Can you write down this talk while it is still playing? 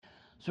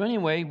So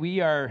anyway, we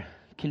are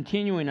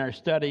continuing our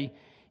study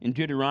in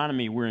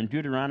Deuteronomy. We're in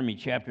Deuteronomy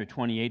chapter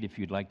 28, if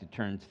you'd like to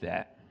turn to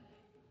that.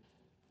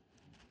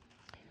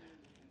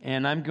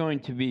 And I'm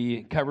going to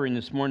be covering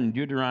this morning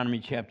Deuteronomy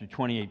chapter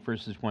 28,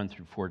 verses 1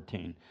 through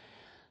 14.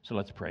 So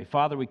let's pray.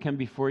 Father, we come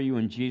before you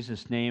in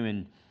Jesus' name,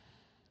 and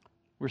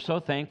we're so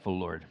thankful,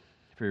 Lord,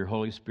 for your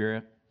Holy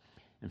Spirit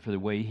and for the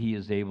way he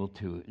is able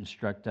to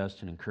instruct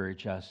us and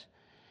encourage us.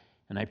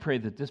 And I pray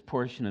that this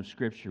portion of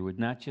Scripture would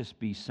not just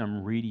be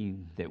some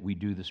reading that we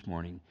do this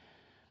morning,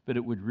 but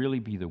it would really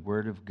be the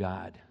Word of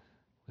God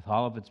with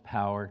all of its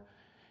power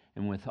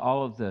and with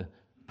all of the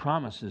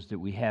promises that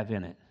we have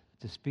in it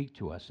to speak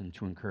to us and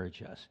to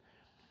encourage us.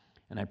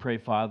 And I pray,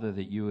 Father,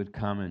 that you would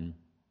come and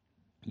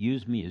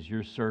use me as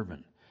your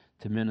servant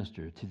to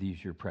minister to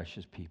these your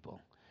precious people.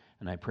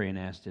 And I pray and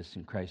ask this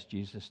in Christ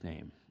Jesus'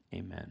 name.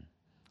 Amen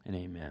and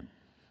amen.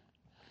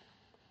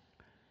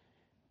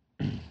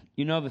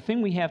 You know, the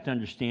thing we have to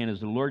understand is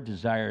the Lord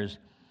desires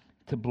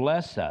to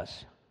bless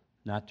us,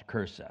 not to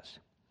curse us.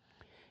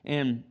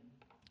 And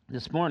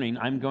this morning,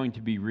 I'm going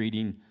to be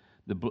reading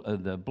the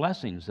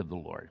blessings of the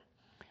Lord.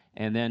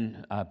 And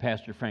then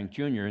Pastor Frank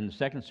Jr. in the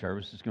second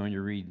service is going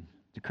to read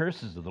the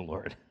curses of the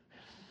Lord.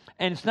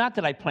 And it's not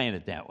that I planned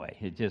it that way.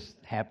 It just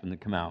happened to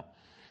come out.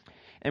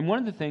 And one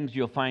of the things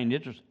you'll find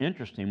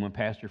interesting when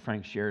Pastor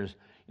Frank shares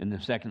in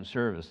the second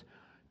service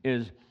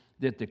is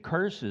that the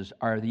curses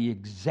are the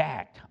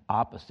exact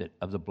opposite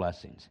of the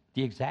blessings.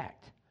 The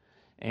exact.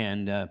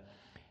 And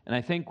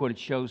I think what it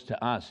shows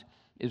to us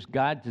is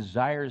God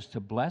desires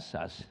to bless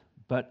us,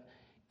 but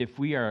if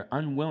we are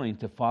unwilling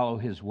to follow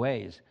his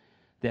ways,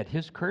 that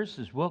his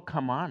curses will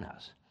come on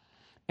us.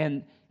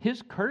 And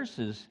his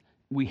curses,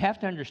 we have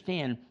to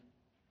understand,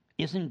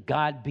 isn't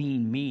God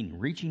being mean,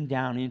 reaching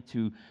down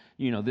into,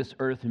 this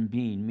earth and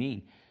being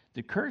mean.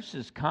 The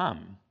curses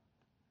come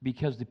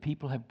because the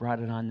people have brought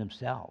it on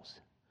themselves.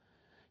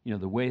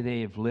 The way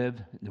they have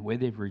lived, the way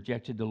they've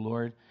rejected the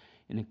Lord,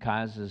 and it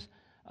causes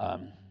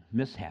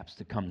mishaps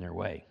to come their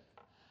way.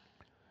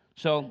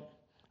 So,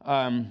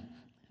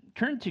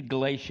 turn to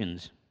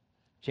Galatians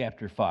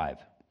chapter 5.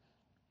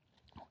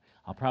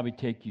 I'll probably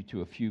take you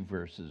to a few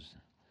verses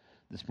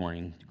this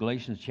morning.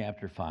 Galatians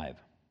chapter 5.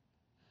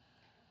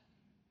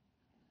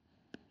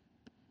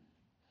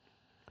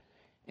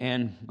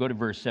 And go to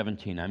verse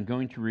 17. I'm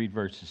going to read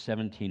verses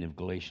 17 of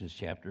Galatians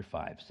chapter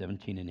 5,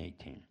 17 and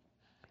 18.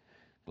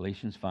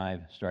 Galatians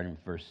 5, starting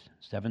with verse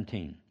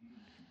 17.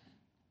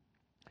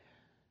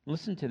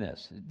 Listen to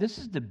this. This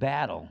is the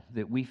battle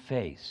that we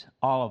face,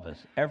 all of us,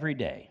 every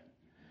day.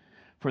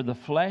 For the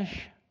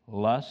flesh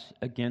lusts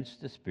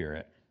against the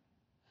Spirit,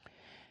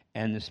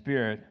 and the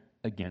Spirit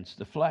against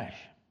the flesh.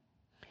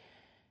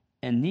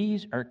 And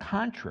these are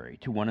contrary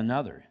to one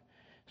another,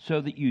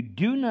 so that you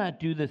do not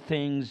do the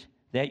things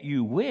that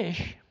you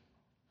wish,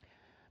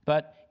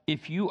 but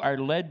if you are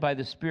led by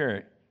the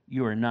Spirit,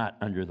 you are not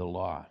under the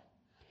law.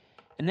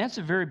 And that's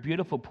a very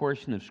beautiful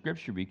portion of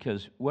Scripture,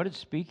 because what it's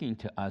speaking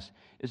to us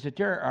is that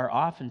there are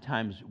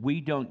oftentimes we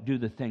don't do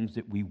the things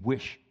that we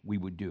wish we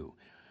would do.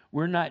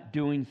 We're not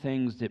doing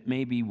things that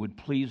maybe would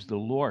please the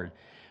Lord.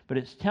 But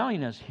it's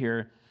telling us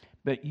here,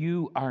 but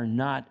you are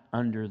not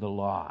under the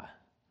law.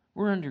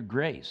 We're under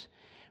grace.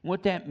 And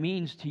what that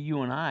means to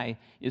you and I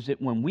is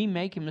that when we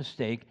make a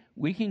mistake,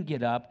 we can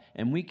get up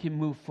and we can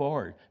move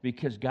forward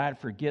because God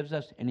forgives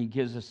us and he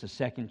gives us a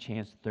second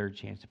chance, a third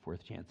chance, a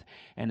fourth chance,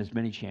 and as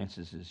many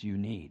chances as you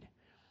need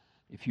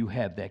if you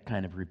have that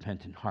kind of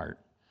repentant heart.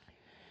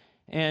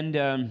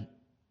 And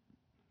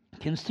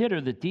consider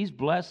that these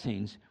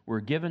blessings were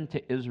given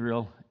to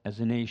Israel as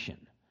a nation.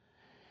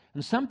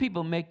 And some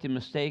people make the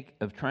mistake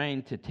of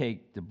trying to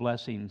take the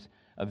blessings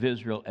of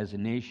Israel as a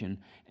nation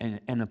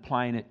and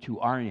applying it to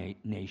our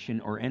nation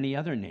or any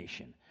other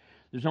nation.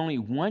 There's only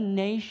one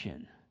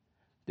nation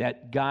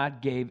that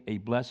God gave a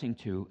blessing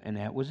to, and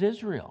that was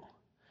Israel.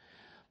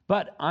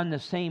 But on the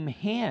same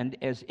hand,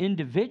 as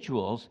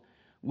individuals,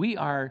 we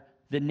are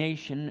the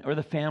nation or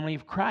the family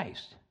of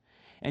Christ,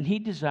 and he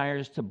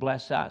desires to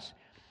bless us.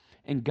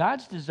 And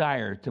God's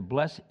desire to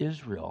bless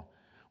Israel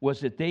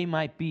was that they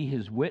might be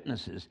his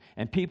witnesses,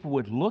 and people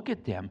would look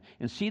at them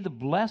and see the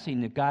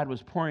blessing that God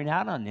was pouring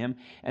out on them,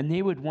 and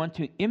they would want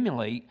to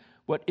emulate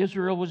what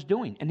Israel was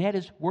doing, and that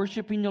is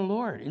worshiping the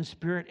Lord in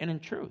spirit and in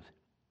truth.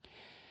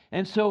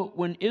 And so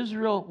when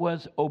Israel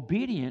was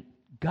obedient,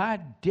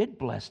 God did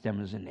bless them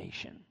as a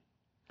nation.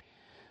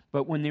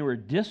 But when they were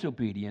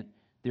disobedient,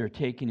 they were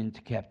taken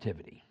into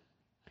captivity.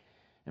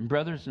 And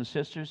brothers and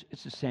sisters,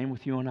 it's the same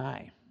with you and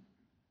I.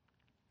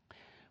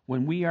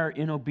 When we are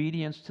in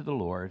obedience to the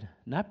Lord,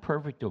 not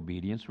perfect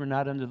obedience, we're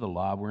not under the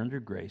law, we're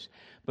under grace,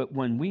 but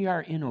when we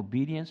are in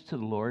obedience to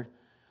the Lord,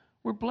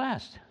 we're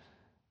blessed.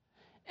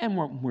 And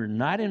when we're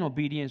not in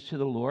obedience to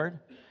the Lord,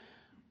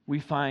 we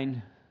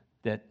find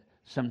that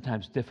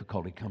sometimes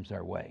difficulty comes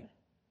our way.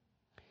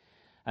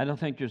 I don't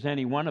think there's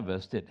any one of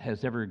us that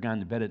has ever gone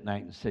to bed at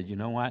night and said, you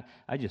know what,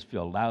 I just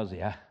feel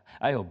lousy.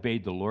 I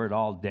obeyed the Lord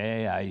all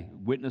day. I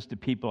witnessed to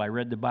people. I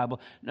read the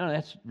Bible. No,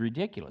 that's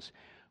ridiculous.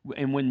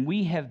 And when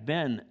we have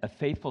been a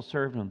faithful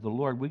servant of the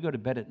Lord, we go to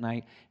bed at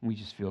night and we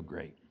just feel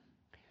great.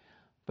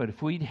 But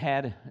if we'd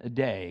had a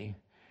day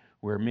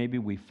where maybe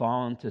we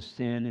fall into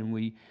sin and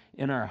we,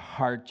 in our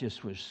heart,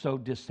 just was so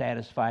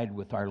dissatisfied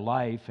with our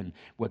life and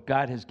what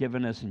God has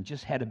given us and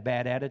just had a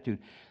bad attitude,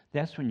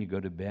 that's when you go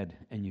to bed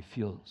and you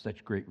feel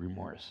such great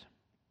remorse.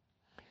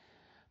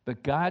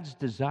 But God's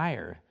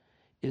desire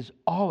is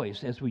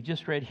always, as we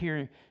just read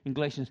here in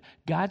Galatians,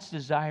 God's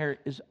desire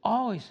is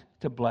always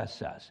to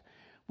bless us.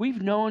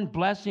 We've known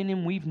blessing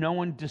and we've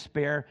known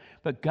despair,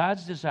 but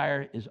God's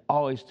desire is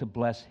always to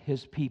bless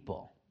his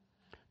people.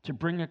 To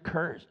bring a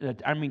curse,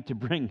 I'm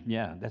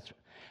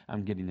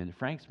getting into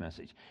Frank's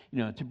message.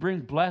 To bring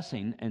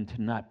blessing and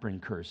to not bring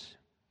curse.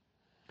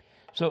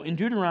 So in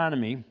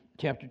Deuteronomy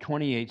chapter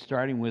 28,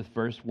 starting with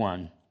verse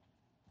 1,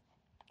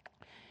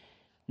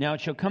 now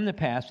it shall come to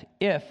pass,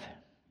 if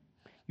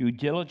you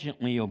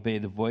diligently obey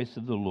the voice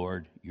of the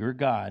Lord your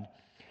God,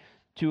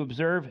 to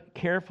observe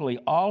carefully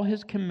all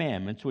his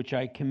commandments, which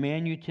I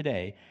command you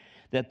today,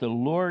 that the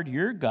Lord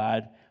your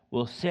God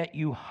will set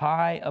you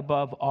high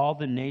above all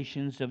the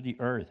nations of the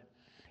earth.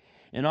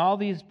 And all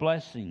these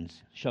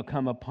blessings shall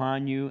come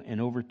upon you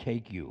and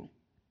overtake you,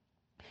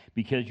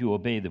 because you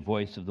obey the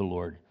voice of the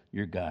Lord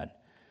your God.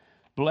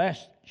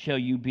 Blessed shall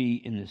you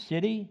be in the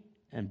city,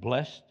 and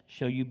blessed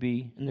shall you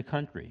be in the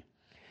country.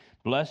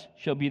 Blessed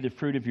shall be the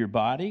fruit of your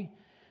body,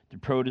 the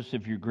produce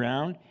of your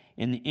ground,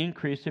 and the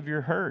increase of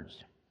your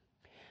herds,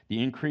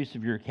 the increase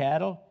of your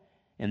cattle,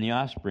 and the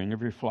offspring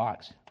of your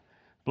flocks.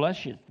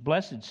 Blessed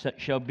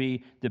shall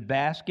be the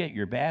basket,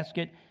 your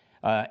basket,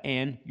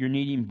 and your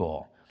kneading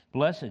bowl.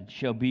 Blessed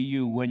shall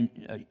you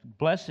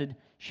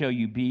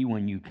be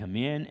when you come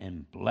in,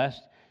 and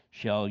blessed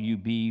shall you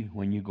be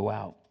when you go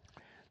out.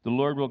 The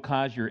Lord will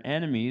cause your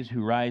enemies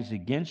who rise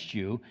against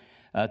you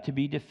to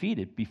be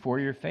defeated before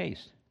your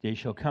face. They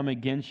shall come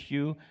against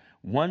you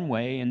one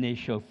way, and they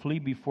shall flee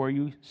before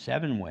you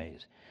 7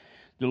 ways.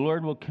 The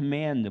Lord will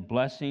command the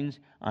blessings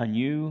on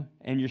you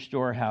and your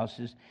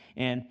storehouses,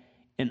 and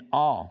in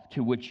all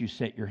to which you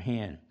set your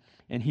hand.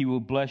 And he will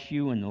bless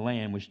you in the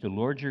land which the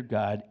Lord your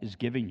God is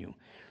giving you.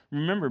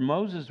 Remember,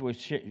 Moses was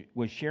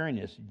sharing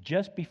this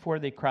just before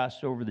they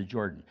crossed over the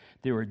Jordan.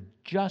 They were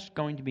just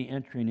going to be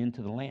entering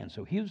into the land.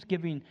 So he was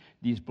giving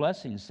these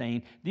blessings,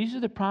 saying, these are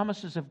the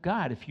promises of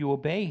God if you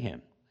obey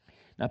him.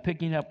 Now,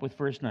 picking up with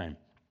verse 9.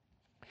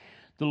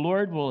 The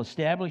Lord will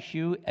establish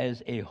you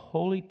as a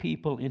holy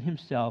people in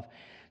himself,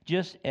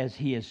 just as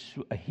he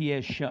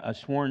has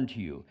sworn to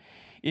you.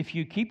 If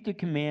you keep the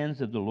commands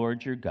of the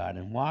Lord your God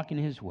and walk in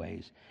his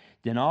ways,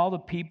 then all the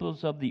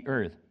peoples of the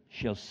earth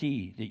shall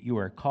see that you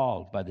are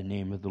called by the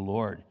name of the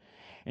Lord,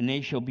 and they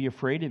shall be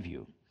afraid of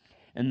you.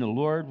 And the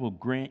Lord will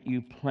grant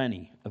you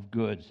plenty of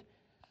goods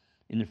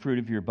in the fruit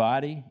of your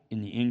body,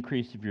 in the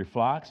increase of your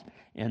flocks,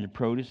 and the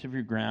produce of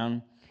your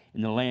ground,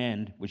 in the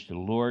land which the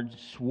Lord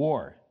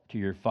swore to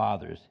your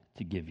fathers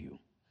to give you.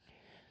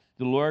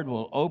 The Lord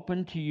will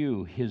open to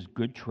you his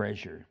good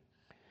treasure,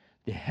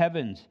 the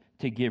heavens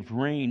to give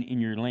rain in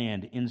your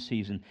land in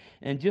season.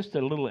 And just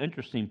a little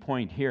interesting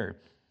point here.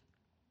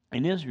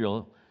 In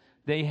Israel,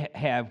 they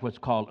have what's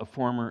called a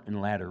former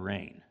and latter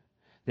rain.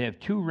 They have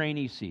 2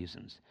 rainy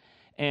seasons.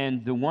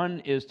 And the one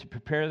is to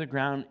prepare the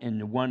ground,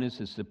 and the one is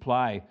to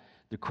supply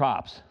the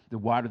crops, the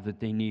water that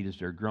they need as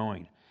they're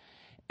growing.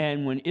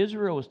 And when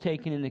Israel was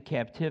taken into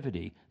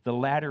captivity, the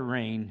latter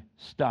rain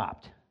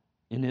stopped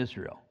in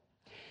Israel.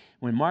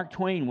 When Mark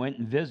Twain went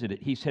and visited,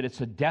 he said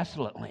it's a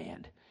desolate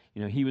land.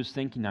 He was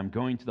thinking, I'm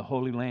going to the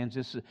Holy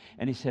Lands.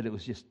 And he said it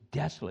was just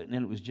desolate,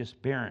 and it was just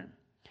barren.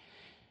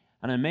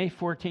 And on May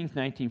 14th,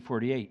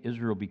 1948,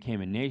 Israel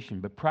became a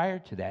nation. But prior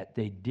to that,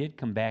 they did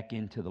come back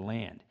into the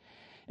land.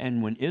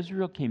 And when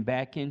Israel came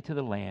back into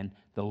the land,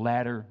 the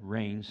latter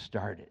rain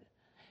started.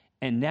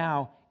 And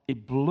now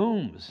it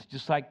blooms,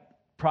 just like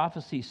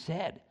prophecy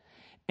said.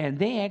 And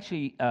they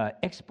actually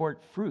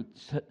export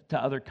fruits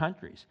to other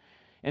countries.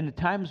 And the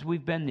times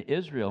we've been to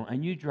Israel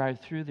and you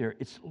drive through there,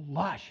 it's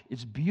lush,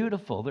 it's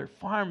beautiful. Their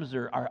farms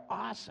are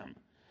awesome.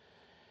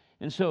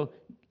 And so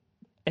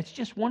it's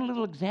just one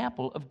little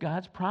example of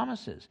God's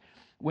promises.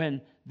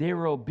 When they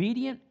were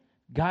obedient,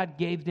 God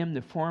gave them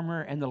the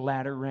former and the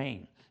latter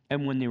rain.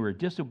 And when they were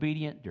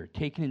disobedient, they're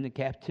taken into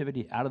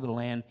captivity out of the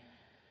land,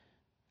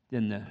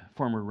 then the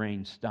former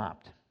rain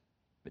stopped.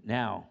 But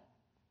now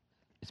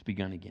it's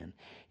begun again.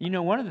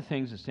 One of the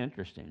things that's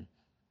interesting,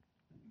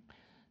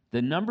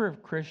 the number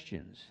of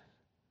Christians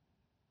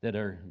that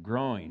are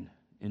growing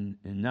in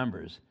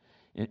numbers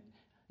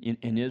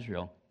in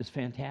Israel is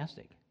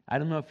fantastic. I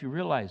don't know if you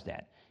realize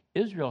that.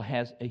 Israel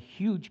has a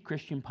huge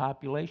Christian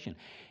population.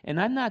 And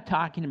I'm not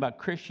talking about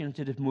Christians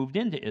that have moved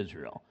into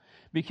Israel.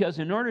 Because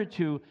in order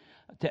to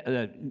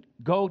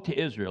go to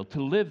Israel,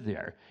 to live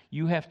there,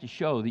 you have to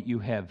show that you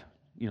have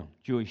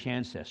Jewish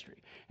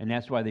ancestry. And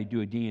that's why they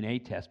do a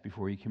DNA test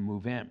before you can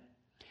move in.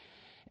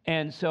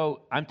 And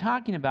so I'm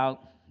talking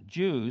about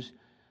Jews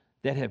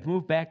that have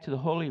moved back to the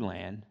Holy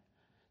Land,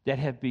 that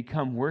have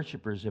become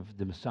worshipers of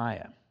the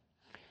Messiah.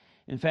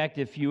 In fact,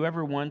 if you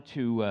ever want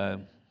to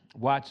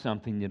watch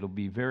something that'll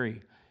be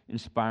very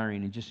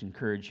inspiring and just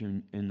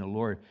encouraging in the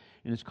Lord.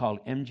 And it's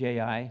called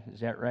MJI, is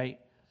that right?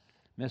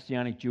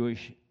 Messianic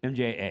Jewish,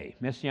 MJA,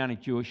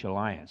 Messianic Jewish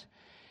Alliance.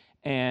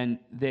 And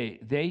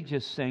they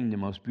just sing the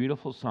most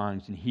beautiful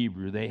songs in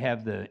Hebrew. They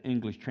have the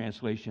English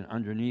translation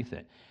underneath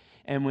it.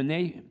 And when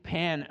they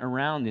pan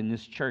around in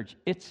this church,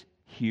 it's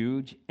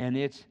huge and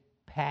it's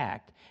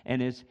packed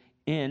and it's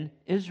in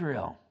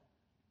Israel.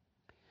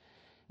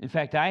 In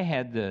fact, I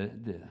had the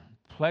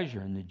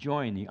pleasure and the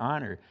joy and the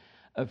honor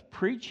of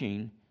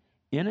preaching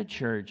in a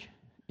church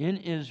in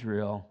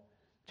Israel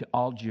to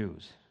all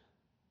Jews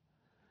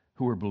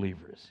who were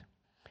believers.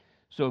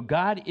 So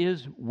God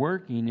is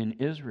working in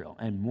Israel,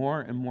 and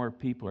more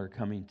people are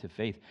coming to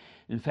faith.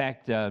 In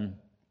fact,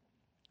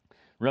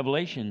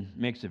 Revelation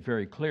makes it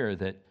very clear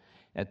that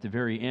at the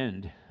very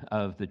end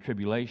of the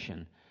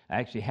tribulation,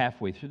 actually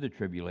halfway through the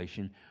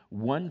tribulation,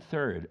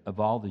 1/3 of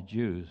all the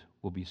Jews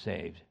will be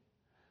saved.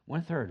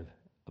 1/3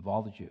 of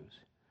all the Jews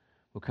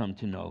will come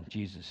to know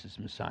Jesus as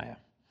Messiah.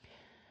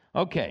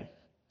 Okay.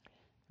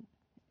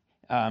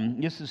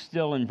 This is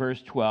still in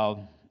verse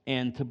 12.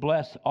 And to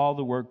bless all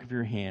the work of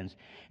your hands.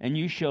 And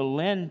you shall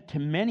lend to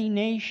many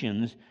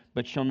nations,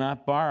 but shall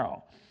not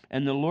borrow.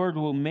 And the Lord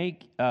will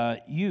make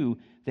you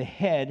the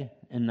head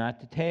and not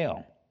the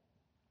tail.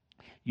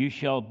 You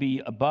shall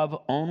be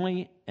above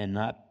only and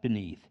not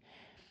beneath.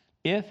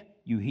 If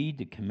you heed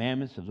the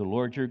commandments of the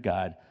Lord your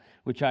God,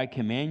 which I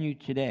command you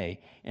today,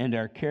 and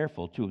are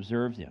careful to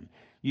observe them,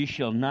 you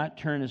shall not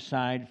turn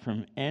aside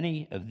from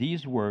any of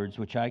these words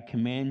which I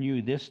command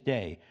you this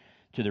day,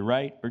 to the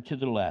right or to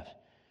the left,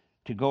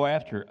 to go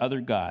after other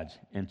gods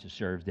and to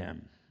serve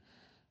them.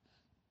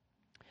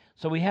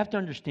 So we have to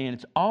understand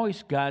it's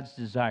always God's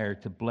desire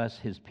to bless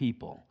his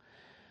people.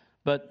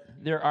 But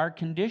there are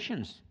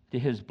conditions to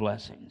his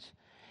blessings.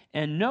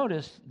 And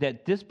notice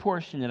that this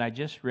portion that I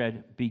just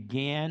read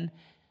began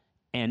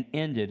and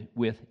ended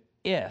with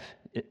if.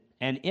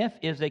 And if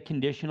is a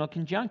conditional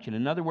conjunction.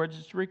 In other words,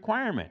 it's a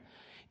requirement.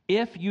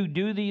 If you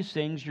do these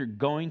things, you're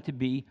going to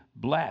be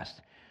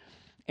blessed.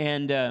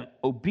 And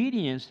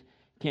obedience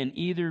can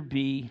either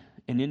be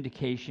an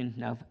indication.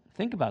 Now,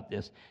 think about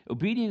this.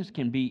 Obedience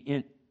can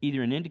be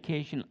either an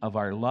indication of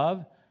our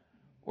love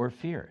or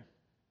fear.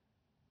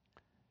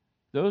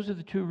 Those are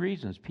the two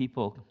reasons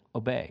people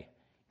obey,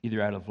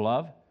 either out of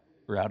love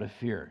or out of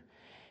fear.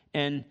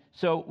 And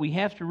so we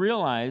have to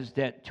realize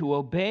that to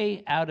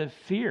obey out of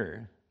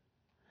fear,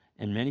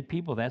 and many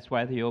people, that's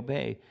why they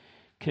obey,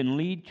 can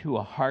lead to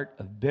a heart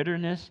of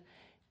bitterness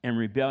and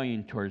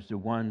rebellion towards the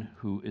one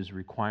who is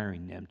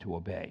requiring them to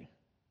obey.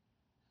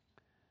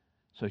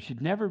 So it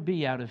should never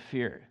be out of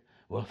fear.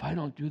 Well, if I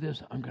don't do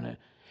this, I'm going to...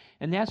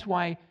 And that's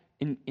why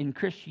in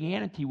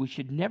Christianity, we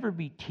should never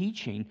be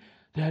teaching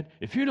that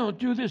if you don't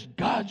do this,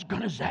 God's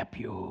going to zap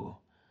you.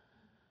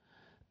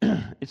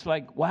 It's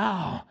like,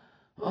 wow,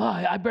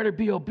 I better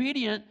be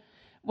obedient.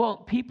 Well,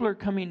 people are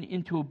coming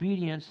into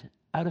obedience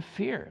out of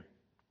fear.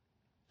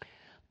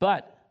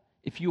 But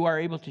if you are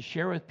able to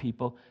share with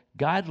people,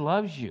 God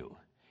loves you.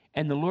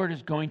 And the Lord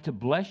is going to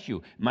bless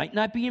you. Might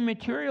not be in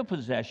material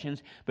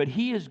possessions, but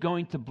he is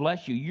going to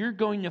bless you. You're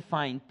going to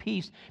find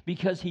peace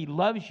because he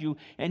loves you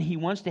and he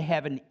wants to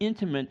have an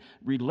intimate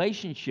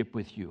relationship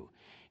with you.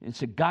 It's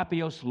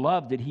agapeos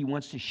love that he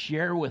wants to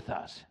share with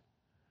us.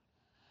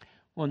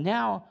 Well,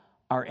 now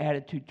our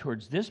attitude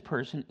towards this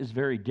person is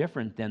very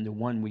different than the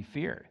one we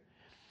fear.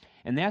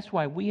 And that's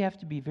why we have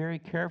to be very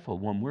careful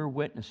when we're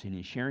witnessing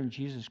and sharing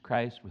Jesus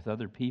Christ with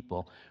other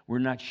people. We're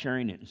not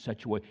sharing it in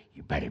such a way,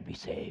 you better be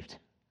saved.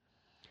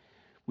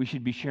 We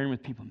should be sharing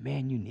with people,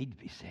 man, you need to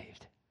be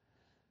saved.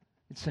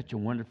 It's such a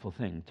wonderful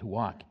thing to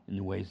walk in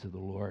the ways of the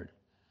Lord.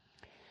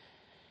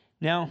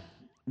 Now,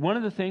 one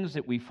of the things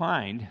that we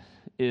find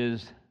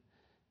is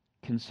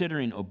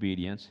considering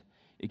obedience,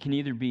 it can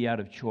either be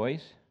out of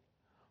choice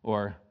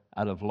or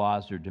out of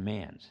laws or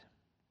demands.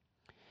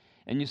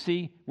 And you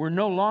see, we're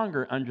no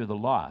longer under the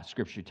law,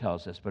 Scripture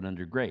tells us, but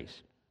under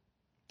grace.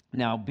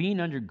 Now, being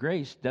under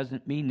grace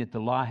doesn't mean that the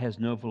law has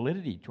no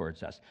validity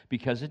towards us,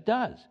 because it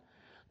does.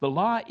 The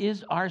law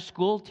is our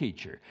school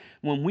teacher.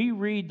 When we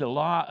read the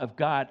law of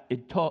God,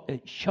 it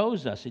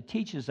shows us, it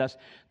teaches us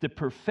the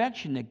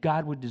perfection that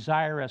God would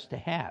desire us to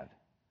have.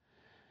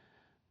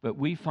 But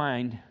we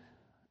find,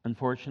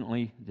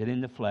 unfortunately, that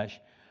in the flesh,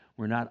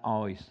 we're not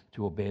always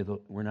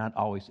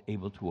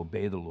able to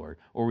obey the Lord,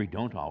 or we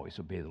don't always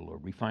obey the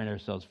Lord. We find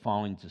ourselves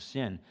falling to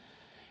sin.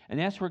 And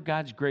that's where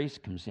God's grace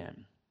comes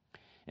in.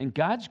 And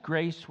God's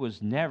grace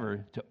was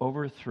never to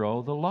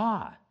overthrow the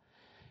law.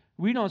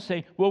 We don't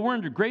say, well, we're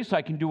under grace,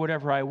 I can do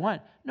whatever I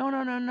want.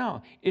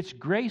 No. It's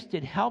grace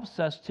that helps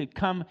us to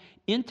come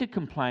into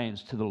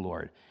compliance to the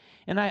Lord.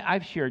 And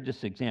I've shared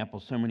this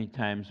example so many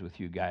times with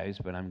you guys,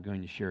 but I'm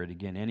going to share it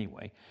again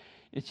anyway.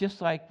 It's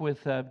just like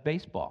with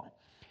baseball.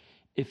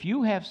 If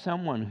you have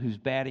someone who's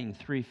batting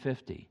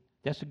 .350,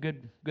 that's a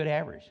good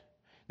average.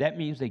 That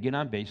means they get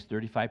on base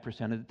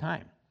 35% of the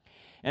time.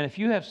 And if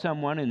you have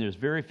someone, and there's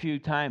very few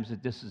times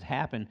that this has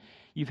happened,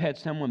 you've had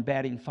someone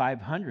batting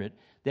 .500,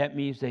 that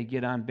means they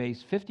get on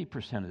base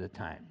 50% of the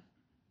time.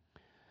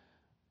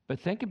 But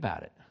think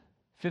about it.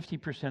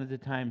 50% of the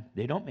time,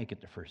 they don't make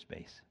it to first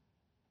base.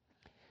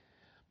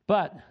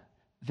 But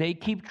they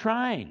keep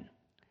trying.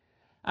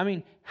 I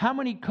mean, how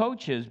many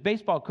coaches,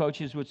 baseball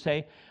coaches, would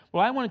say,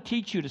 well, I want to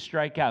teach you to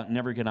strike out and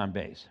never get on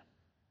base.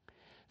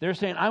 They're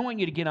saying, I want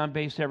you to get on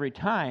base every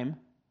time,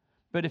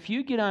 but if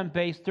you get on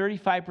base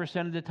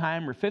 35% of the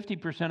time or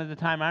 50% of the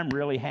time, I'm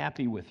really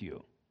happy with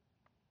you.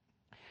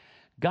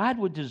 God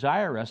would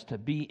desire us to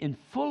be in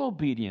full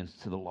obedience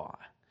to the law.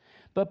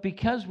 But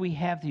because we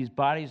have these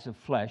bodies of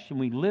flesh and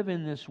we live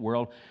in this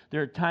world,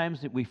 there are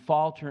times that we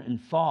falter and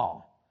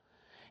fall.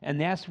 And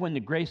that's when the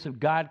grace of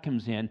God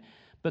comes in.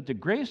 But the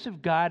grace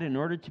of God, in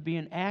order to be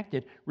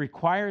enacted,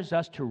 requires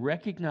us to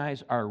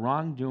recognize our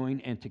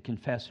wrongdoing and to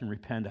confess and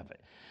repent of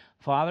it.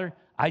 Father,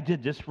 I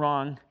did this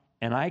wrong,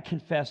 and I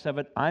confess of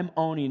it. I'm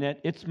owning it.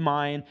 It's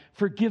mine.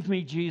 Forgive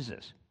me,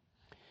 Jesus.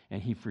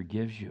 And he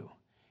forgives you,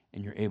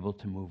 and you're able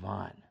to move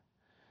on.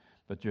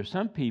 But there are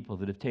some people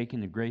that have taken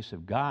the grace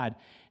of God,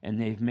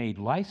 and they've made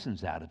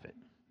license out of it.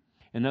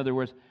 In other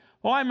words,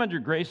 well, I'm under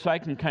grace, so I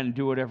can kind of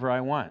do whatever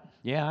I want.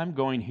 Yeah, I'm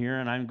going here,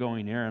 and I'm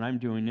going there, and I'm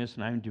doing this,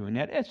 and I'm doing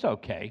that. It's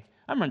okay.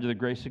 I'm under the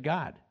grace of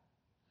God.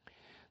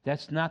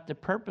 That's not the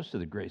purpose of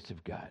the grace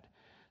of God.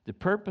 The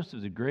purpose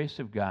of the grace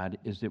of God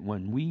is that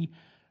when we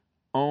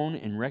own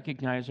and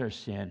recognize our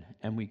sin,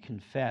 and we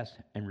confess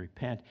and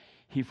repent,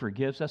 he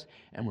forgives us,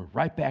 and we're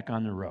right back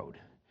on the road.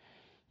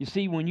 You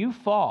see, when you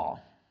fall,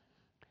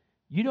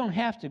 you don't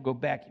have to go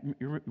back.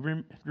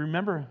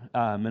 Remember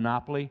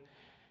Monopoly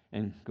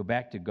and go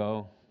back to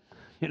go?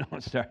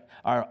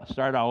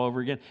 Start all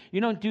over again.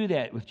 You don't do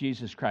that with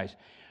Jesus Christ.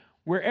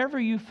 Wherever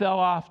you fell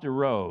off the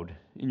road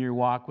in your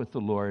walk with the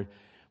Lord,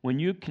 when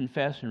you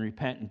confess and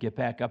repent and get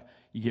back up,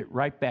 you get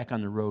right back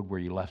on the road where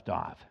you left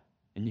off,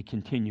 and you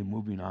continue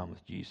moving on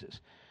with Jesus.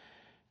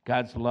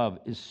 God's love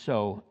is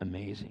so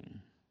amazing.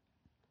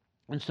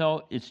 And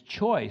so it's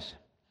choice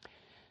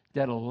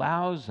that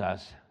allows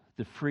us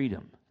the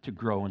freedom to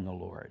grow in the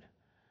Lord.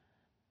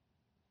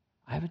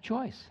 I have a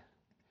choice.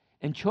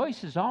 And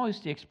choice is always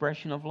the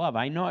expression of love.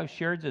 I know I've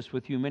shared this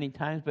with you many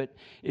times, but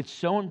it's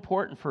so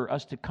important for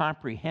us to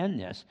comprehend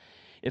this.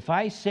 If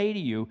I say to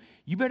you,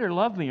 you better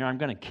love me or I'm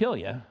going to kill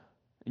you,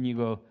 and you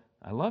go,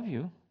 I love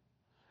you,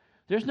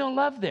 there's no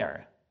love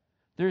there.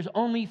 There's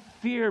only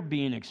fear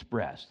being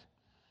expressed.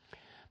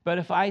 But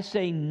if I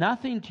say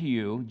nothing to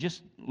you,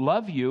 just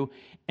love you,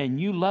 and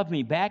you love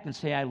me back and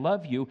say I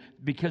love you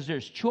because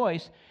there's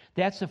choice,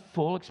 that's a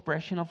full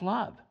expression of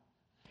love.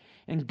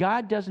 And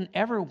God doesn't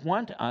ever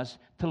want us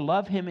to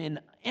love him in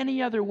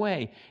any other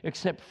way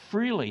except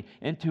freely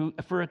and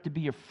for it to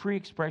be a free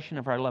expression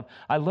of our love.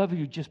 I love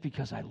you just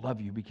because I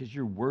love you, because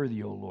you're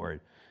worthy, O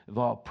Lord, of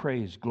all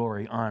praise,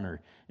 glory, honor,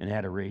 and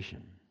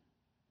adoration.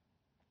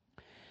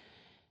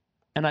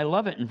 And I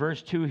love it in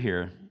verse 2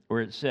 here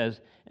where it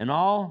says, and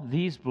all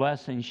these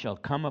blessings shall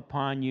come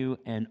upon you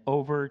and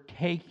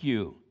overtake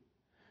you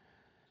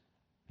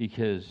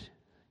because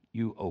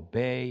you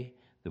obey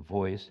the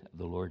voice of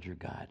the Lord your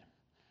God.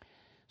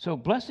 So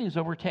blessings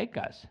overtake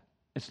us.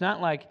 It's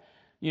not like,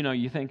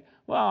 you think,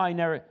 well,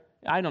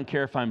 I don't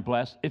care if I'm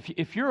blessed.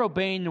 If you're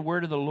obeying the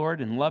word of the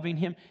Lord and loving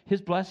him,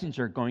 his blessings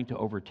are going to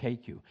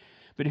overtake you.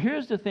 But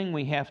here's the thing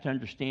we have to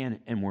understand,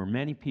 and where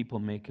many people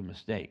make a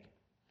mistake.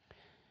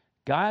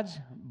 God's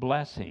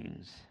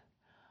blessings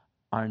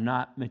are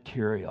not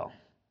material.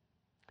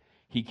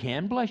 He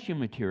can bless you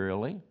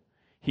materially.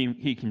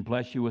 He can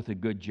bless you with a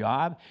good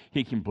job.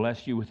 He can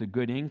bless you with a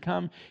good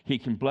income. He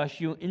can bless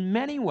you in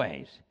many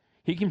ways.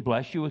 He can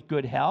bless you with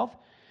good health.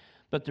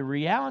 But the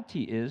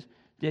reality is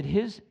that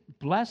his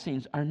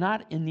blessings are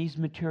not in these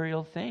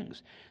material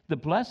things. The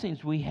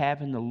blessings we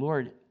have in the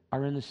Lord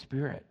are in the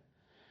Spirit.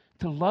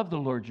 To love the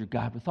Lord your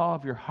God with all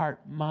of your heart,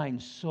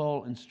 mind,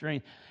 soul, and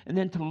strength. And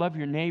then to love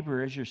your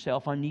neighbor as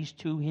yourself. On these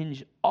two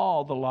hinge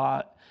all the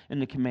law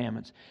and the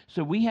commandments.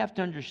 So we have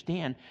to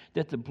understand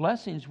that the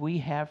blessings we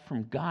have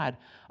from God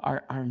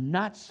are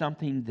not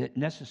something that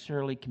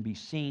necessarily can be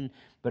seen,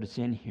 but it's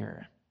in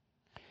here.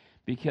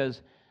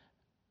 Because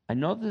I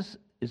know this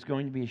is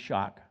going to be a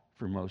shock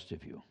for most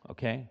of you,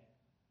 okay?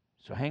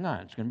 So hang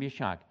on, it's going to be a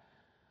shock.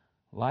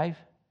 Life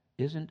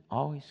isn't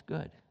always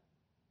good.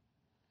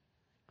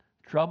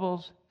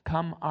 Troubles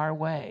come our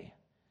way.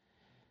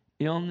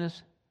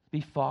 Illness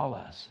befall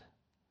us.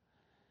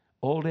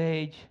 Old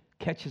age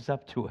catches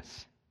up to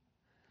us.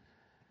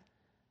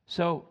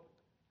 So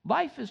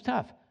life is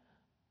tough,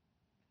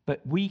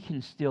 but we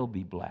can still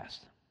be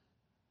blessed.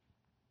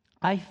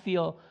 I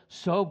feel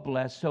so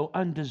blessed, so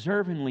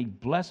undeservingly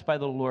blessed by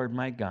the Lord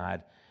my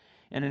God,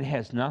 and it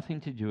has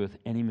nothing to do with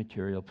any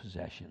material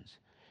possessions.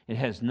 It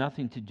has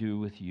nothing to do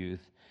with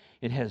youth.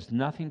 It has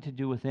nothing to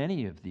do with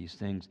any of these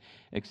things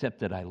except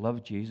that I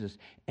love Jesus,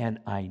 and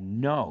I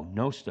know,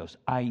 nostos,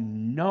 I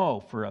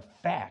know for a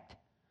fact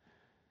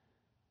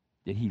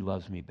that he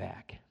loves me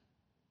back.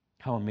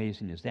 How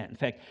amazing is that? In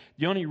fact,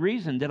 the only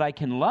reason that I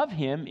can love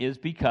him is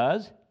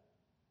because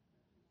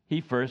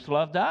he first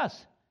loved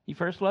us. He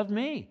first loved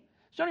me.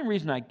 It's the only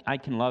reason I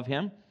can love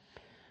him,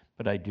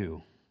 but I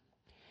do.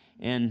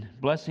 And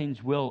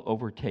blessings will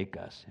overtake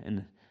us.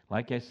 And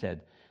like I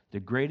said, The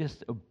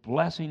greatest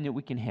blessing that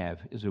we can have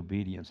is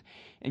obedience.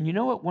 And you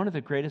know what one of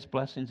the greatest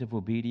blessings of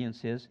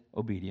obedience is?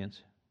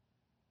 Obedience.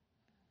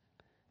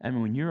 I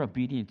mean, when you're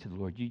obedient to the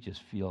Lord, you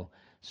just feel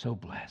so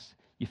blessed.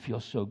 You feel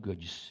so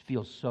good. You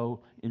feel so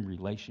in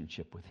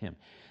relationship with Him.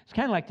 It's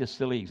kind of like this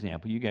silly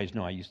example. You guys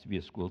know I used to be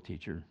a school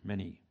teacher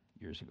many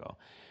years ago.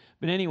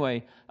 But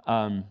anyway,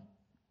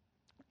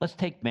 let's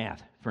take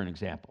math for an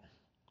example.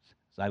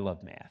 I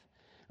love math.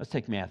 Let's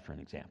take math for an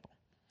example.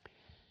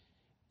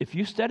 If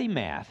you study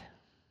math,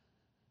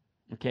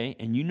 okay,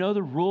 and you know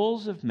the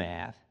rules of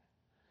math,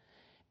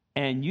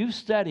 and you've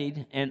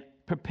studied and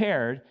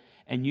prepared,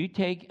 and you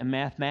take a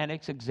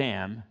mathematics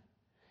exam,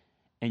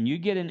 and you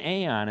get an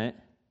A on it,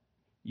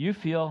 you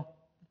feel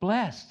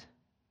blessed,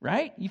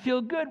 right? You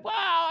feel good. Wow,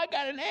 I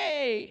got an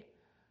A.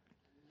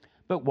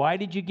 But why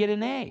did you get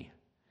an A?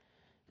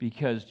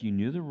 Because you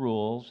knew the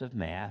rules of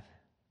math,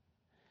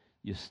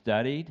 you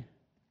studied,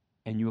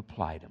 and you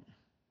applied them.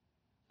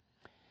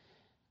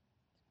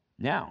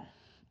 Now,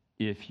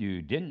 if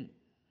you didn't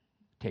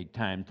take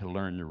time to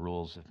learn the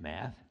rules of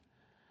math,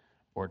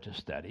 or to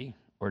study,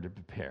 or to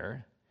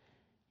prepare,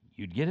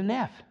 you'd get an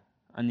F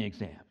on the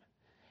exam,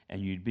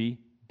 and you'd be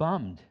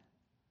bummed.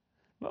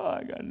 Oh,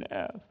 I got an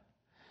F.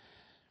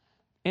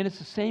 And it's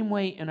the same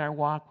way in our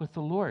walk with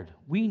the Lord.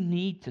 We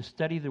need to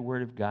study the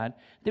Word of God,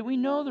 that we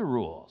know the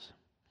rules.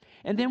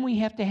 And then we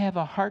have to have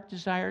a heart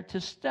desire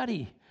to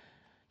study,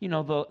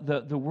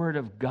 the Word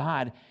of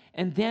God,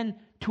 and then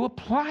to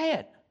apply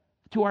it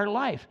to our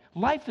life.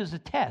 Life is a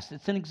test.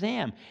 It's an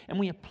exam, and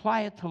we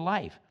apply it to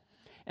life.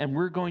 And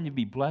we're going to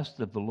be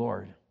blessed of the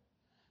Lord,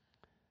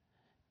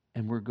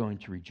 and we're going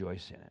to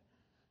rejoice in it.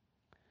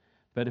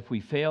 But if we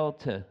fail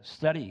to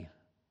study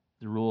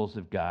the rules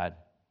of God,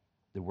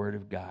 the Word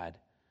of God,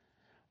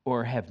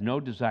 or have no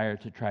desire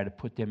to try to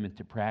put them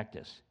into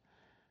practice,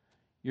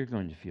 you're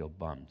going to feel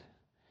bummed.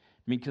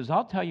 Because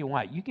I'll tell you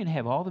what, you can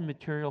have all the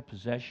material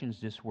possessions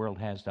this world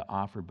has to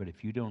offer, but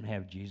if you don't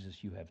have Jesus,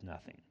 you have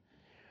nothing.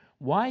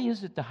 Why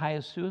is it the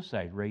highest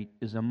suicide rate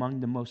is among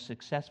the most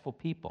successful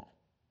people?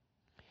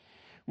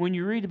 When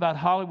you read about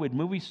Hollywood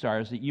movie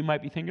stars that you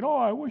might be thinking, oh,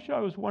 I wish I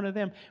was one of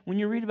them. When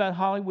you read about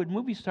Hollywood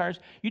movie stars,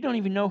 you don't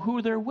even know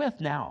who they're with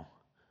now,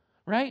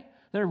 right?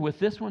 They're with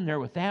this one, they're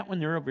with that one,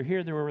 they're over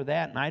here, they're over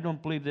that, and I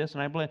don't believe this,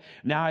 and I believe,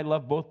 now I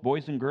love both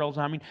boys and girls.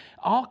 I mean,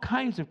 all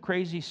kinds of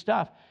crazy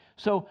stuff.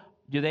 So,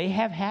 do they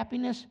have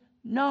happiness?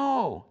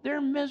 No,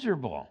 they're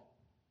miserable.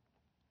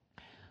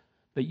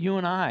 But you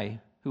and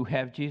I, who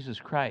have Jesus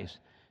Christ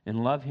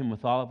and love Him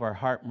with all of our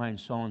heart, mind,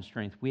 soul, and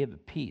strength, we have a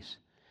peace.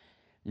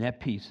 And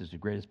that peace is the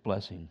greatest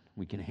blessing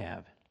we can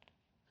have.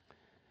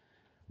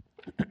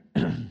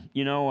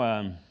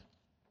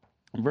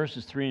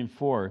 Verses 3 and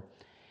 4,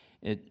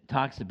 it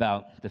talks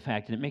about the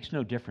fact that it makes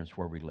no difference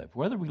where we live.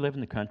 Whether we live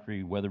in the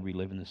country, whether we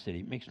live in the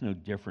city, it makes no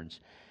difference.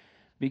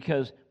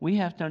 Because we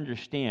have to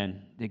understand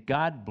that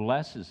God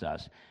blesses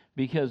us,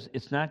 because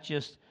it's not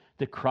just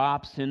the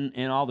crops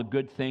and all the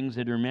good things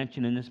that are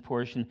mentioned in this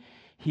portion.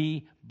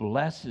 He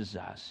blesses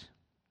us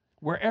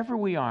wherever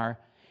we are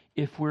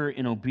if we're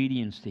in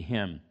obedience to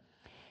Him.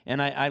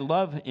 And I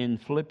love in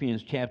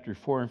Philippians chapter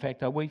 4, in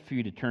fact, I'll wait for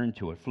you to turn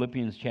to it,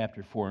 Philippians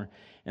chapter 4,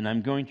 and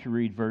I'm going to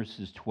read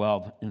verses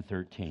 12 and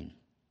 13.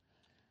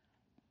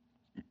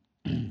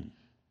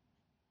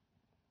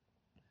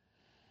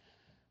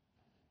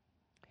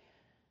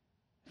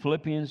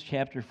 Philippians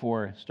chapter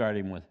 4,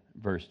 starting with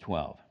verse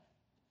 12.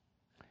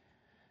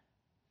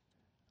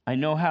 I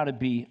know how to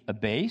be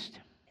abased,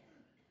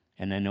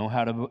 and I know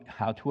how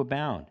to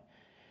abound.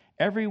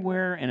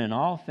 Everywhere and in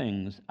all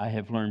things I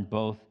have learned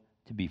both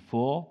to be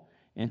full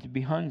and to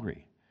be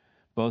hungry,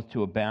 both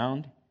to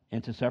abound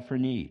and to suffer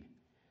need.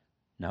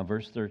 Now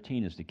verse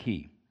 13 is the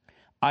key.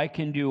 I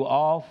can do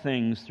all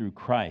things through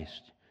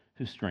Christ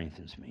who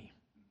strengthens me.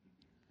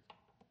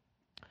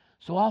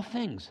 So all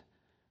things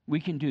we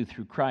can do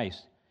through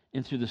Christ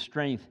and through the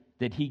strength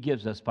that He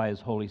gives us by His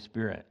Holy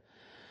Spirit.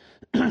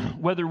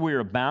 Whether we're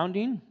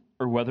abounding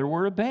or whether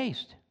we're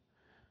abased.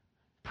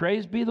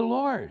 Praise be the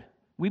Lord.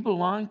 We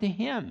belong to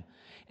Him.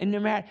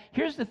 And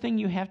here's the thing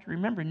you have to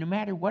remember, no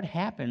matter what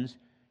happens,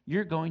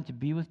 you're going to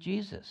be with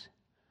Jesus.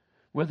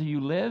 Whether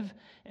you live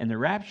and the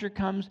rapture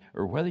comes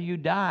or whether you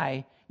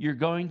die, you're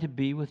going to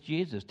be with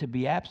Jesus. To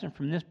be absent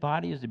from this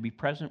body is to be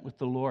present with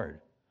the Lord.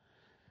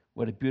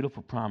 What a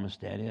beautiful promise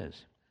that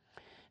is.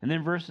 And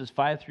then verses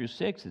 5 through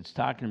 6, it's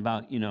talking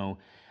about,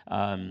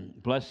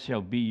 blessed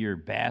shall be your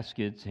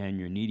baskets and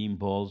your kneading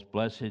bowls.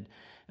 Blessed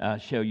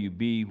shall you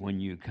be when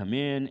you come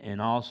in,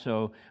 and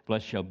also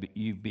blessed shall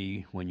you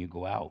be when you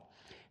go out.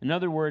 In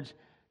other words,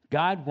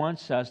 God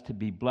wants us to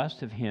be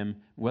blessed of Him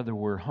whether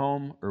we're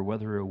home or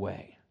whether we're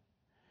away.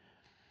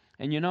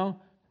 And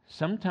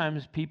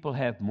sometimes people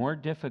have more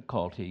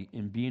difficulty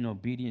in being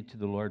obedient to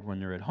the Lord when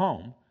they're at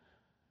home,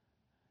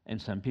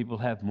 and some people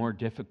have more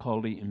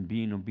difficulty in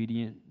being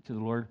obedient to the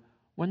Lord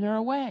when they're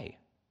away.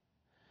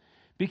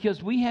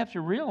 Because we have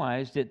to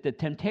realize that the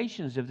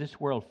temptations of this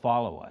world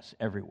follow us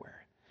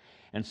everywhere.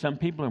 And some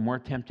people are more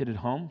tempted at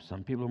home,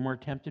 some people are more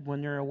tempted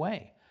when they're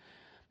away.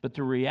 But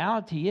the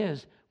reality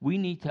is, we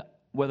need to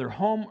whether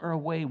home or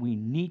away, we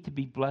need to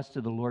be blessed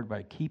to the Lord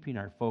by keeping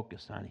our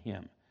focus on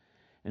Him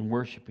and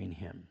worshiping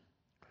Him.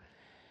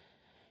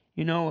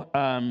 You know,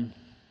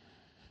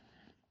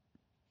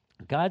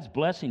 God's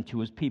blessing to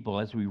His people,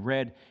 as we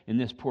read in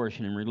this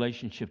portion in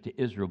relationship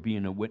to Israel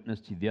being a witness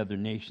to the other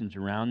nations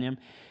around them,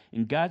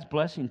 and God's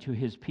blessing to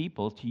His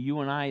people, to you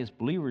and I as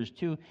believers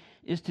too,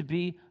 is to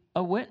be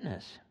a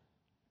witness.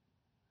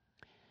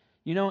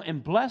 You know,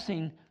 and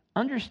blessing,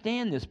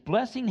 understand this,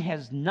 blessing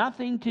has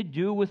nothing to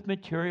do with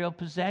material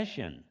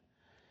possession.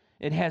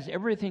 It has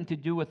everything to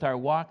do with our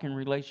walk in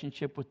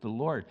relationship with the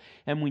Lord.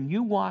 And when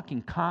you walk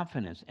in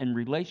confidence and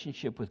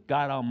relationship with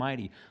God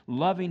Almighty,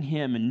 loving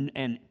Him,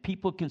 and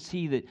people can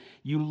see that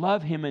you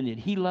love Him and that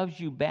He loves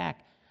you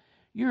back,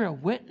 you're a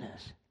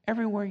witness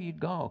everywhere you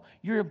go.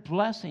 You're a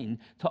blessing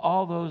to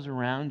all those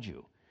around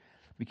you,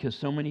 because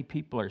so many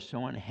people are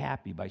so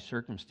unhappy by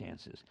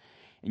circumstances.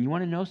 And you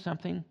want to know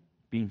something?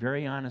 Being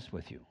very honest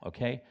with you,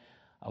 okay?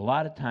 A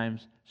lot of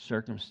times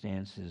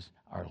circumstances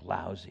are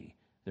lousy.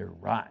 They're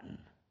rotten.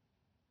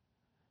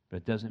 But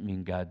it doesn't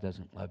mean God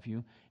doesn't love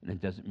you, and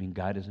it doesn't mean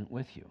God isn't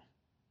with you.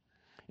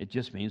 It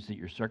just means that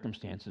your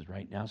circumstances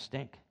right now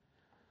stink.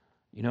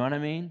 You know what I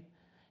mean?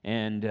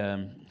 And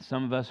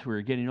some of us who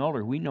are getting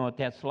older, we know what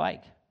that's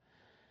like.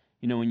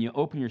 You know, when you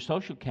open your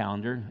social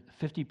calendar,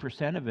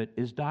 50% of it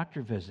is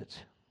doctor visits.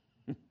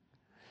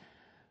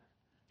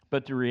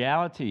 But the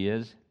reality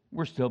is,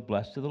 we're still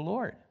blessed to the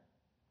Lord.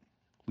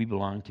 We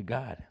belong to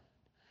God.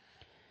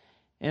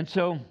 And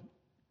so,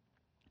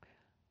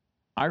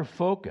 our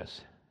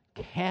focus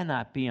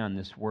cannot be on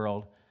this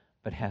world,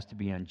 but has to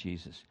be on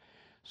Jesus.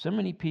 So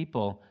many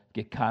people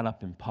get caught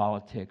up in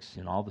politics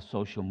and all the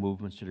social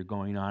movements that are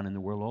going on in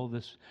the world.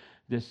 Oh,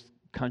 this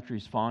country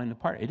is falling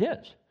apart. It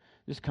is.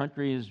 This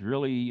country is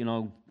really,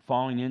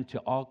 falling into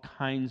all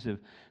kinds of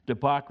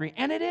debauchery,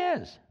 and it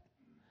is.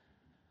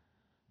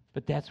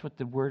 But that's what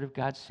the Word of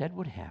God said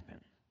would happen.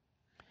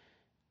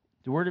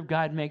 The Word of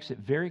God makes it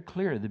very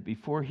clear that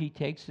before He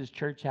takes His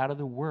church out of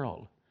the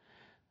world,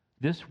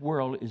 this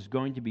world is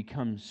going to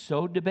become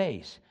so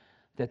debased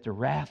that the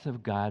wrath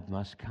of God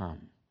must come.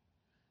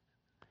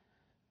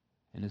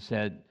 And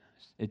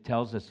it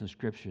tells us in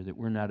Scripture that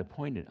we're not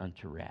appointed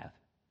unto wrath,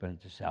 but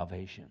unto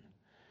salvation.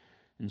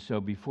 And so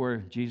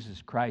before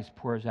Jesus Christ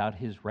pours out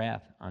His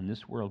wrath on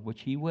this world,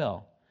 which He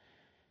will,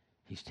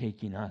 He's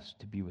taking us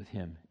to be with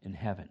Him in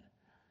heaven.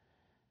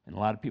 And a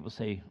lot of people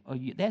say, oh,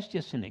 that's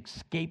just an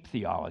escape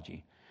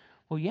theology.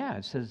 Well, yeah,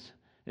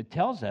 it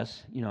tells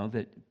us,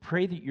 that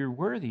pray that you're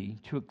worthy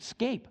to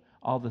escape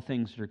all the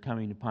things that are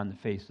coming upon the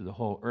face of the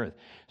whole earth.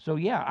 So,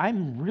 yeah,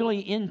 I'm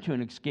really into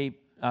an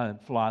escape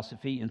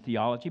philosophy and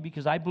theology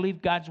because I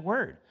believe God's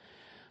Word.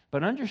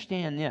 But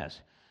understand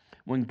this,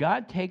 when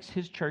God takes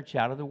His church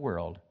out of the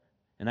world,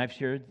 and I've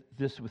shared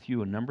this with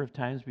you a number of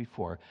times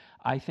before,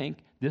 I think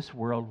this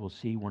world will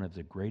see one of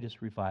the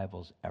greatest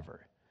revivals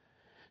ever.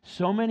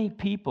 So many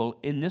people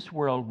in this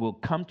world will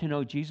come to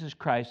know Jesus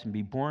Christ and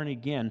be born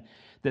again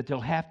that they'll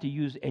have to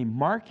use a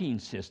marking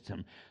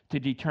system to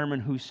determine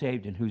who's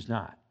saved and who's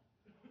not.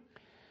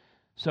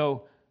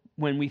 So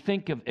when we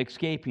think of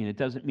escaping, it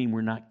doesn't mean we're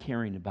not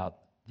caring about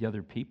the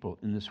other people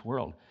in this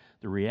world.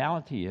 The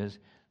reality is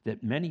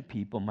that many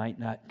people might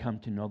not come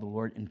to know the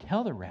Lord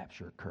until the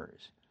rapture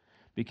occurs.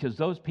 Because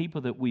those people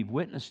that we've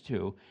witnessed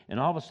to, and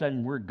all of a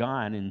sudden we're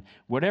gone, and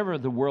whatever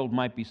the world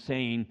might be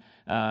saying,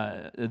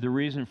 the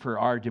reason for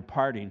our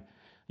departing,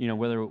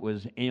 whether it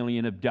was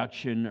alien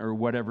abduction or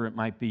whatever it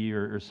might be,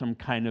 or some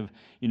kind of,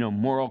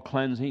 moral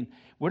cleansing,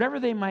 whatever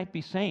they might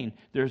be saying,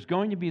 there's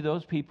going to be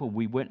those people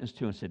we witnessed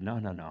to and said,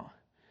 no,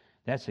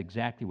 that's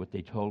exactly what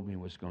they told me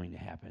was going to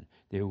happen.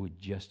 They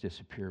would just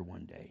disappear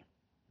one day.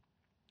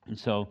 And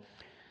so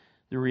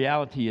the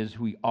reality is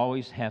we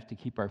always have to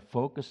keep our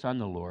focus on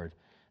the Lord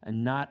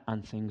and not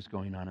on things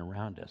going on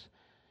around us.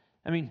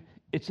 I mean,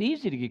 it's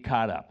easy to get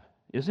caught up,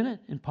 isn't it,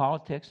 in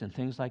politics and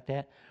things like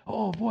that?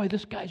 Oh, boy,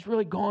 this guy's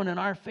really going in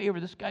our favor.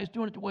 This guy's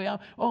doing it the way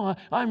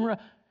I'm...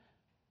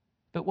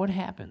 But what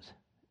happens?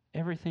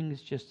 Everything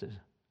is just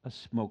a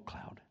smoke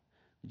cloud.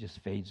 It just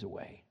fades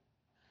away.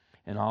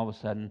 And all of a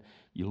sudden,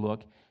 you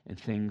look, and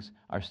things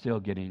are still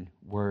getting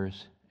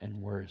worse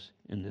and worse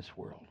in this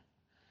world.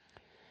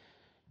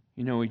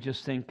 We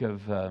just think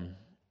of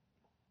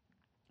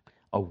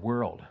a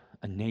world,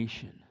 a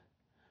nation,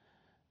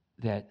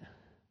 that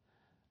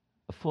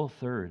a full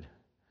third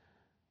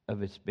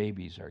of its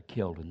babies are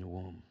killed in the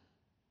womb.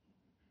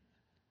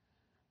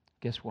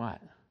 Guess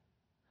what?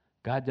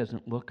 God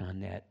doesn't look on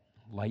that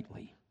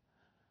lightly.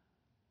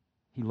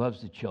 He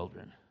loves the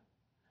children.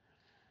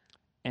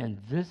 And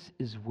this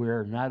is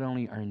where not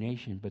only our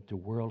nation, but the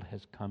world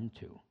has come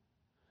to.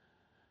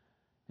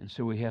 And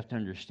so we have to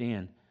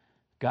understand,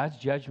 God's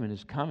judgment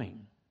is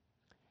coming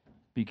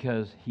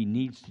because He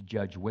needs to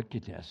judge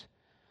wickedness.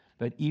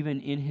 But even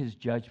in His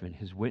judgment,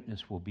 His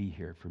witness will be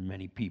here for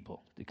many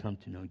people to come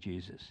to know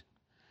Jesus.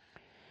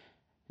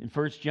 In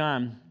 1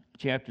 John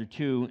chapter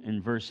 2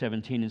 and verse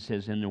 17, it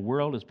says, "And the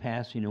world is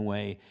passing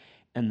away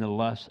and the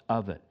lust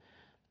of it.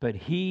 But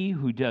he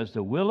who does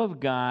the will of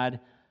God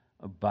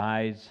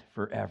abides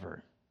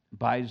forever."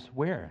 abides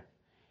where?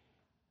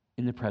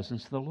 In the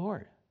presence of the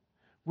Lord.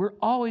 We're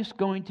always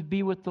going to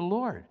be with the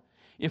Lord.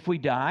 If we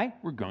die,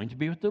 we're going to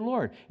be with the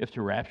Lord. If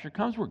the rapture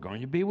comes, we're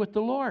going to be with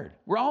the Lord.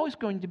 We're always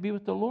going to be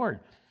with the Lord.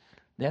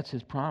 That's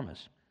his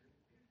promise.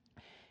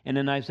 And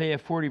in Isaiah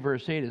 40,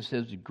 verse 8, it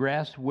says, the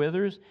grass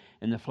withers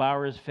and the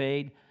flowers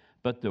fade,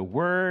 but the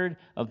word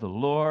of the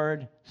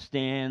Lord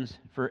stands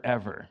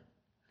forever.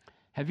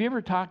 Have you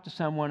ever talked to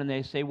someone and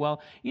they say,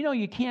 well,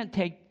 you can't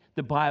take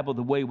the Bible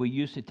the way we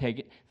used to take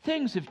it.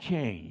 Things have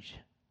changed.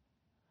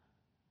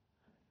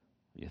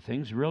 Yeah,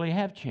 things really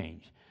have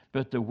changed.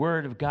 But the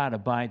Word of God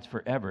abides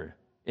forever.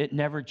 It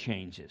never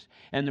changes.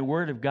 And the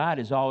Word of God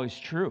is always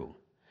true.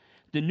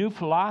 The new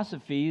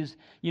philosophies,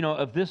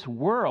 of this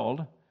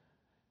world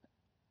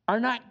are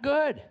not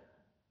good.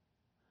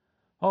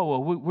 Oh,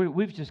 well,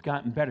 we've just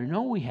gotten better.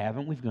 No, we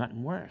haven't. We've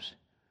gotten worse.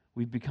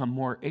 We've become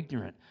more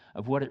ignorant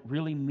of what it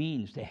really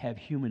means to have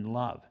human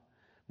love.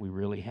 We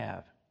really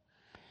have.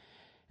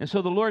 And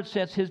so the Lord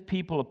sets his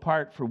people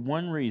apart for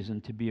one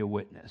reason, to be a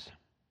witness.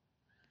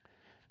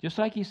 Just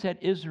like he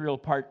set Israel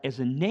apart as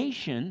a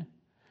nation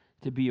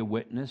to be a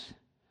witness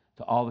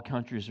to all the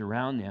countries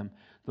around them,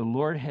 the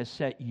Lord has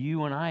set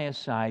you and I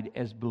aside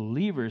as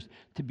believers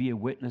to be a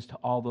witness to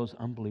all those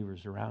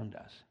unbelievers around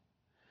us.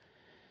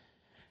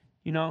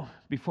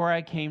 Before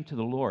I came to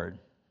the Lord,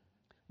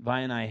 Vi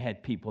and I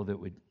had people that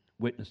would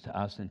witness to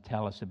us and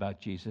tell us about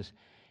Jesus,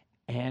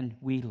 and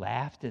we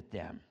laughed at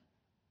them.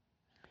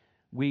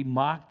 We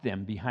mocked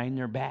them behind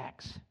their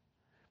backs.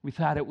 We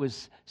thought it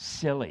was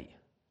silly.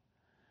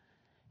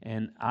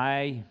 And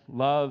I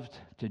loved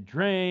to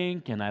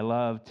drink, and I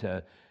loved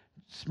to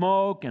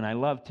smoke, and I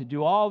loved to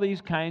do all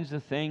these kinds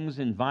of things.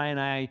 And Vi and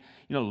I,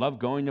 loved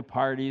going to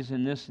parties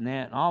and this and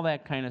that and all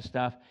that kind of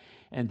stuff.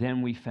 And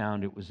then we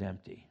found it was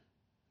empty.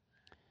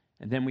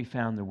 And then we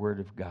found the Word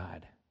of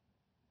God,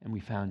 and we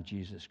found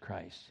Jesus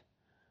Christ.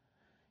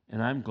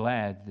 And I'm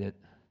glad that,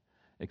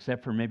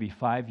 except for maybe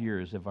 5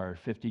 years of our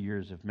 50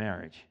 years of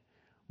marriage,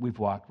 we've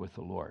walked with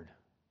the Lord.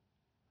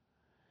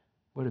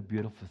 What a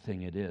beautiful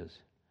thing it is.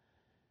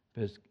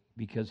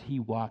 Because he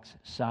walks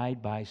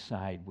side by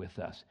side with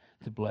us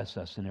to bless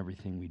us in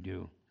everything we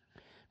do.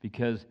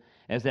 Because,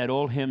 as that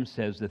old hymn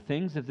says, the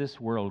things of this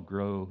world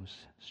grows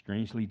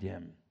strangely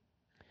dim,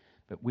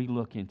 but we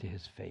look into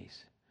his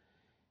face,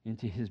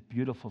 into his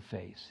beautiful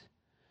face,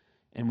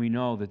 and we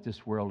know that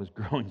this world is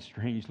growing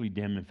strangely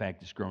dim. In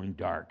fact, it's growing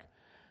dark.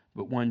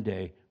 But one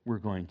day, we're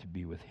going to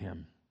be with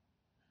him.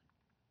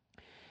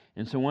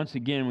 And so once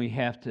again, we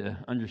have to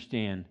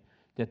understand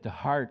that the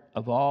heart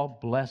of all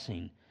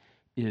blessing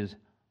is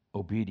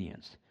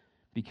obedience.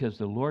 Because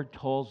the Lord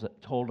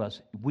told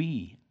us,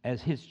 we,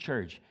 as his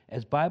church,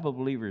 as Bible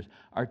believers,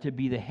 are to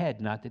be the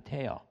head, not the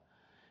tail.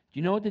 Do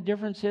you know what the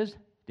difference is?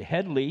 The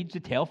head leads, the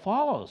tail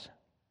follows.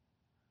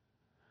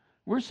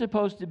 We're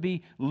supposed to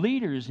be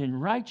leaders in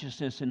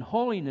righteousness and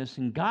holiness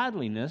and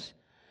godliness,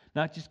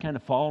 not just kind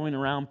of following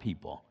around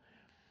people.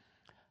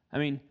 I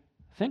mean,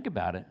 think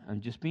about it.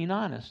 I'm just being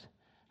honest.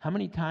 How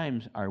many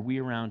times are we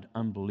around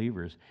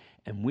unbelievers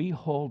and we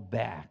hold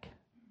back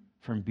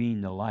from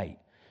being the light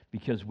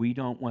because we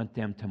don't want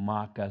them to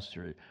mock us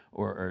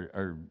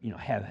or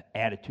have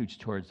attitudes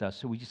towards us?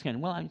 So we just kind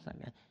of, I'm just not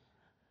gonna.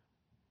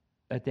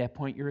 At that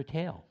point, you're a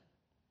tail.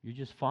 You're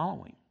just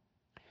following.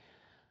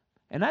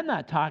 And I'm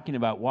not talking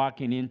about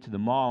walking into the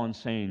mall and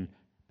saying,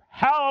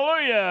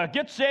 hallelujah,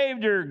 get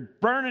saved or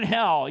burn in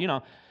hell.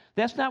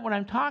 That's not what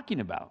I'm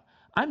talking about.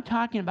 I'm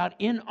talking about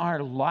in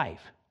our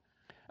life,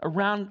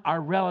 around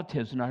our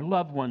relatives and our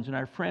loved ones and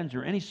our friends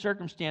or any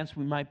circumstance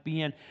we might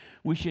be in,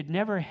 we should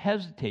never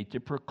hesitate to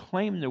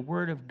proclaim the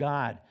Word of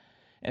God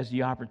as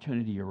the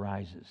opportunity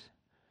arises.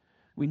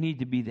 We need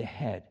to be the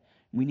head.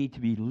 We need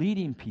to be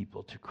leading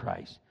people to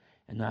Christ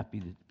and not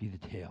be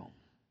the tail.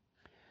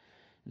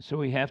 And so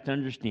we have to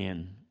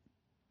understand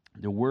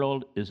the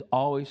world is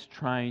always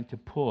trying to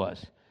pull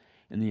us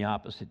in the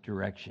opposite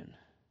direction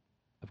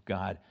of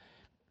God.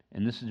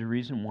 And this is the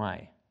reason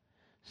why.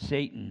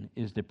 Satan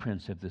is the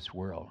prince of this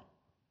world.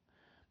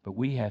 But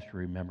we have to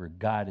remember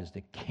God is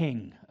the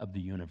king of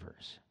the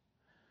universe.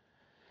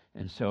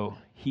 And so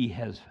he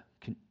has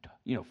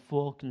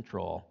full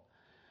control.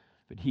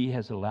 But he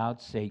has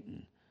allowed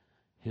Satan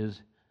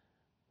his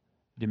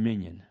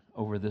dominion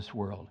over this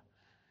world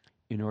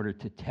in order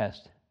to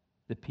test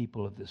the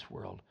people of this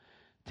world,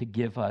 to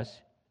give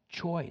us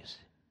choice.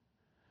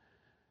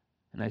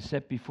 And I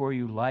set before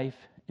you life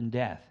and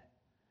death.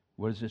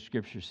 What does the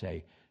scripture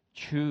say?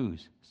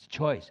 Choose. It's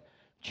choice.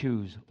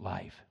 Choose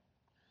life.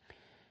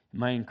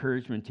 My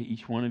encouragement to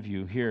each one of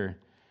you here,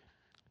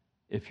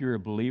 if you're a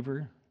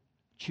believer,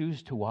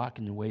 choose to walk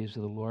in the ways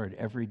of the Lord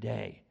every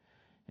day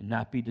and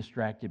not be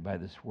distracted by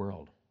this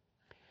world.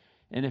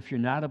 And if you're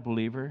not a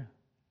believer,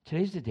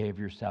 today's the day of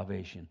your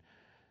salvation.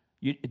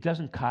 It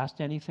doesn't cost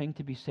anything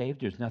to be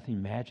saved. There's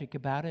nothing magic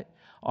about it.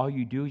 All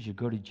you do is you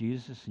go to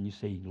Jesus and you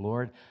say,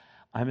 Lord,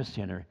 I'm a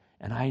sinner,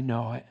 and I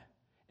know it.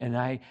 And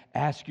I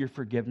ask your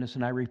forgiveness,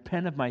 and I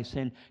repent of my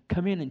sin.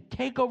 Come in and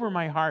take over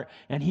my heart,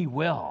 and he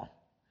will.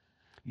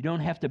 You don't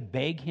have to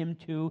beg him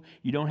to.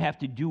 You don't have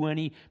to do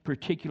any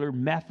particular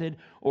method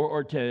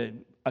or to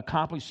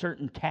accomplish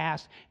certain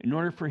tasks in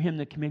order for him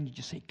to come in. You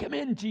just say, come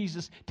in,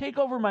 Jesus. Take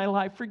over my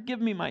life. Forgive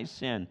me my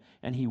sin.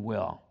 And he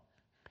will.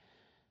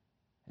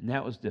 And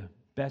that was the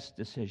best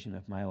decision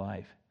of my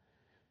life.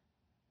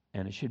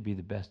 And it should be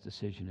the best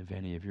decision of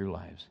any of your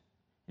lives.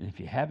 And if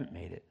you haven't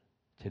made it,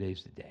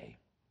 today's the day.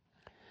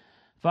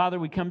 Father,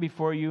 we come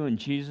before you in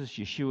Jesus,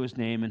 Yeshua's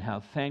name, and how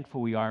thankful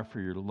we are for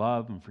your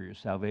love and for your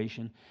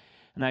salvation.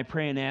 And I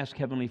pray and ask,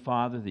 Heavenly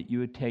Father, that you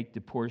would take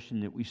the portion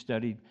that we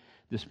studied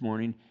this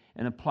morning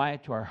and apply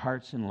it to our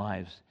hearts and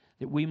lives,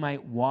 that we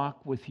might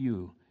walk with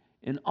you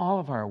in all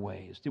of our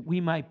ways, that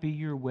we might be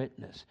your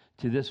witness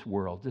to this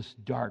world, this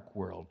dark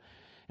world.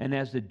 And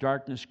as the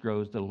darkness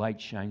grows, the light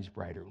shines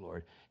brighter,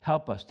 Lord.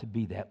 Help us to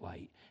be that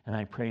light. And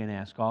I pray and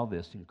ask all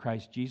this in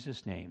Christ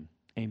Jesus' name.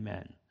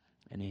 Amen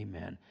and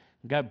amen.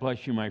 God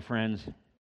bless you, my friends.